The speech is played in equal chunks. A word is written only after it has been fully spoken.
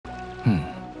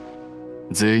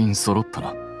全員揃った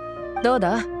な。どう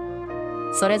だ、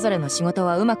それぞれの仕事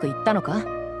はうまくいったのか？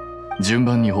順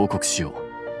番に報告しよ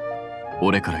う。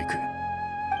俺から行く。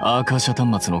アーカーシャ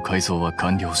端末の改造は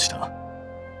完了した。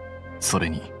それ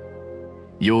に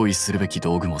用意するべき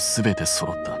道具も全て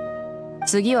揃った。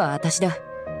次は私だ。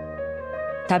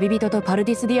旅人とパル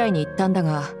ディスディアイに行ったんだ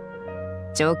が、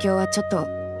状況はちょっと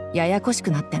ややこし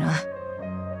くなってな。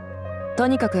と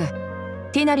にかく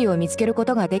ティナリを見つけるこ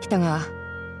とができたが、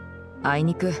あい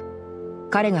にく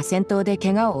彼が戦闘で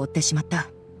怪我を負ってしまった。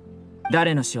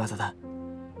誰の仕業だ？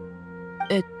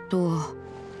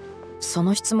そ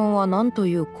の質問は何と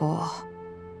いうか。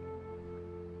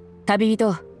旅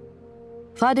人、フ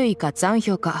ァドゥイかザン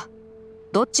ヒョウか、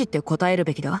どっちって答える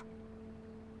べきだ？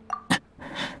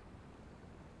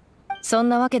そん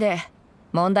なわけで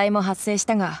問題も発生し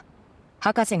たが、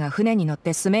博士が船に乗っ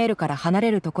てスメールから離れ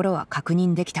るところは確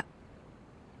認できた。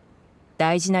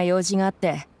大事な用事があっ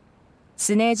て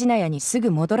スネージナヤにす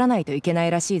ぐ戻らないといけな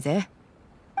いらしいぜ。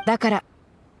だから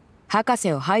博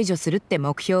士を排除するって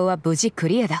目標は無事ク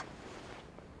リアだ。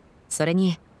それ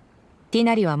にティ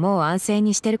ナリはもう安静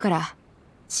にしてるから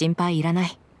心配いらな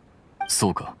い。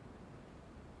そうか。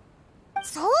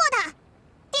そうだ、ティナ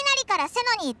リからセ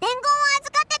ノに伝言を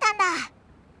預かってたんだ。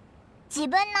自分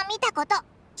の見たこと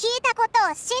聞いたこ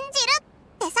とを信じる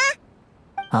ってさ。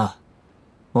あ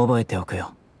あ、覚えておく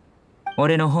よ。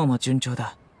俺の方も順調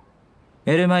だ。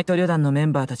エルマイト旅団のメ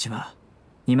ンバーたちは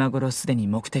今頃すでに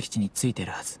目的地に着いて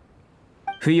るはず。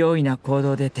不用意な行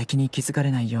動で敵に気づか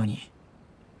れないように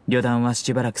旅団は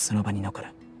しばらくその場に残る。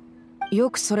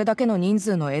よくそれだけの人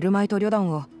数のエルマイト旅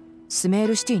団をスメー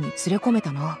ルシティに連れ込め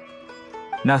たな。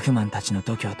ラフマンたちの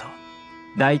度胸と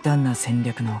大胆な戦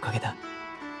略のおかげだ。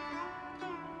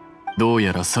どう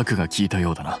やら策が効いた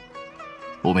ようだな。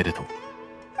おめでとう。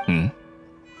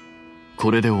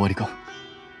これで終わりか？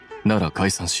なら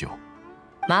解散しよ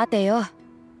う。待てよ、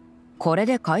これ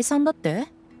で解散だって？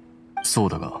そう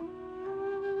だが、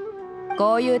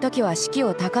こういう時は士気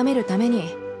を高めるため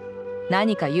に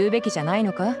何か言うべきじゃない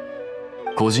のか？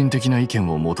個人的な意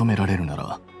見を求められるな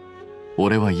ら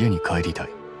俺は家に帰りたい。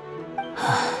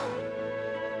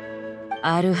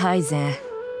アルハイゼン、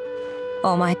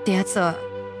お前ってやつは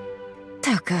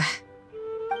たく。あ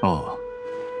あ、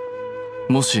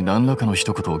もし何らかの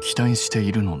一言を期待して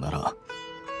いるのなら、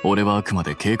俺はあくま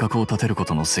で計画を立てるこ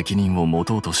との責任を持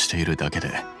とうとしているだけで、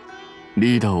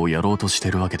リーダーをやろうとして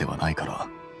るわけではないから、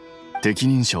適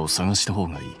任者を探した方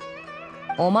がいい。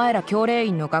お前ら教令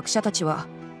員の学者たちは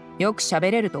よく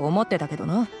喋れると思ってたけど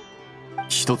な。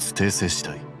一つ訂正し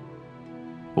たい。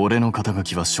俺の肩書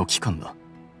きは書記官だ。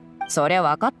そりゃ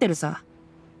分かってるさ。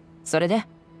それで？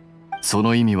そ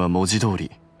の意味は文字通り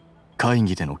会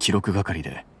議での記録係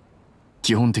で、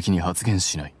基本的に発言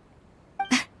しない。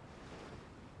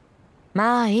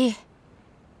まあいい。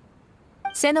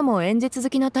セノも演説好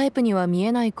きなタイプには見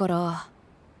えないから、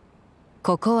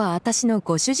ここは私の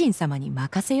ご主人様に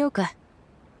任せようか。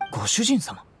ご主人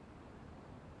様？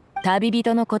旅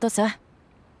人のことさ。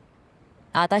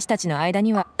私たちの間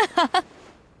には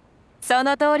そ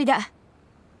の通りだ。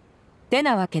て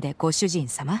なわけでご主人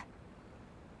様、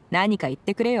何か言っ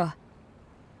てくれよ。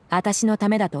私のた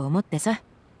めだと思ってさ。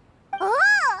おお、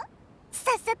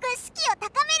早速士気を高め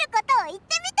ることを言ってみて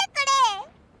くれ。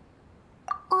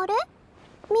あれ、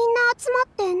みんな集まっ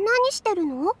て何してる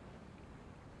の？あ、ミ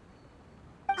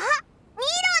ー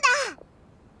ロだ。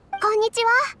こんにち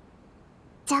は。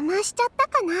邪魔しちゃった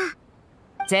かな？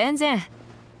全然。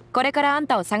これからあん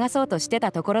たを探そうとして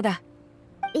たところだ。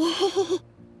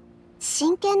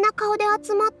真剣な顔で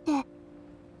集まって、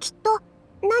きっと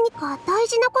何か大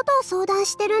事なことを相談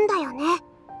してるんだよね。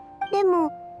で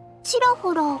もちら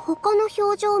ほら他の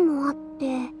表情もあっ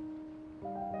て、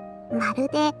まる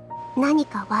で何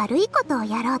か悪いことを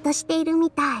やろうとしている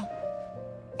みたい。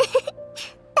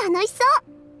楽しそ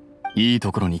う。いい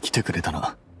ところに来てくれた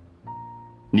な。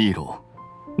ニーロ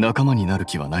ー、仲間になる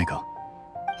気はないか？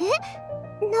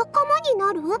仲間に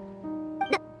なる？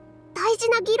大事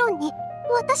な議論に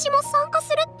私も参加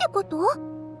するってこと？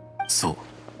そう、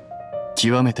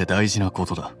極めて大事なこ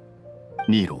とだ。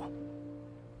ニーロー、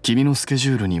君のスケジ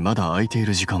ュールにまだ空いてい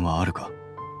る時間はあるか？本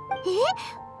当に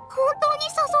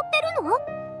誘ってるの？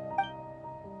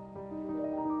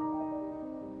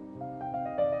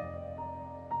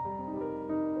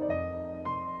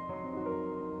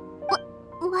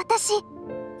私、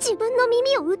自分の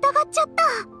耳を疑っちゃった。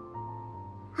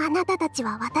あなたたち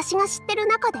は私が知ってる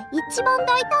中で一番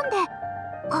大胆で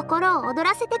心を躍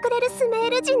らせてくれるスメー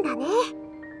ル人だね。ほっ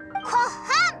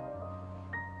はん。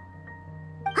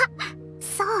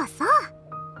そうそう、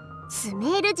ス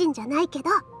メール人じゃないけど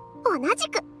同じ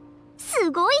くす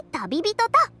ごい旅人だ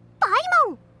パイ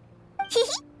モン。ひひ、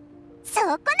そ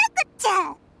うこなくっち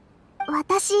ゃ。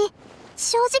私、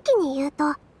正直に言う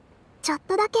とちょっ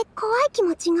とだけ怖い気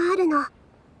持ちがあるの。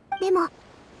でも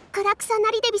暗草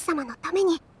なりデビ様のため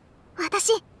に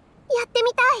私やって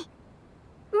みたい。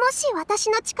もし私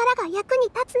の力が役に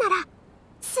立つなら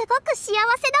すごく幸せだ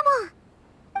も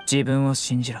ん。自分を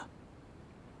信じろ。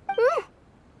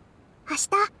明日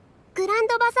グラン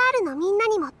ドバザールのみんな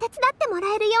にも手伝っても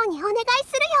らえるようにお願い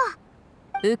す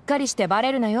るよ。うっかりしてバ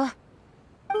レるなよ。も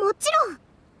ちろ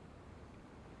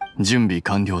ん。準備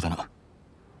完了だな。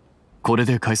これ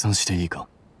で解散していいか？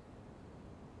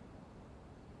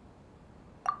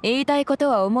言いたいこと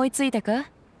は思いついたか、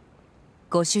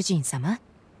ご主人様？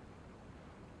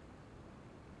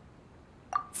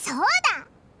そうだ、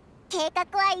計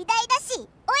画は偉大だし、オイ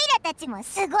ラたちも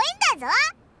すごいんだぞ。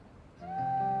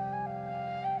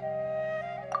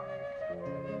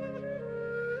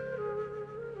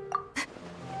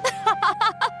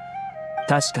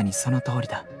確かにその通り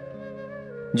だ。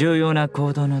重要な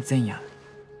行動の前夜、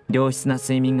良質な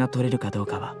睡眠が取れるかどう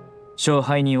かは勝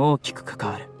敗に大きく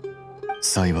関わる。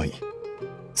幸い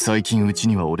最近うち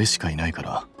には俺しかいないか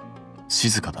ら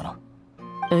静かだな。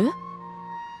え？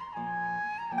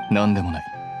なんでもない。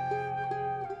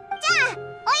じゃあオイ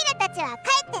ラたちは帰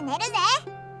って寝るぜ。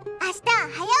明日は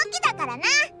早起きだからな。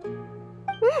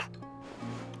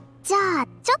じゃあ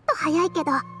ちょっと早いけど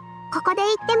ここで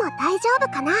行っても大丈夫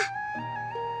かな。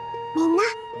みんな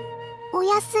お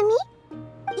やすみ。い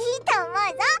いと思うぞ。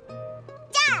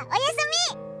じゃあおやす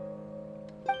み。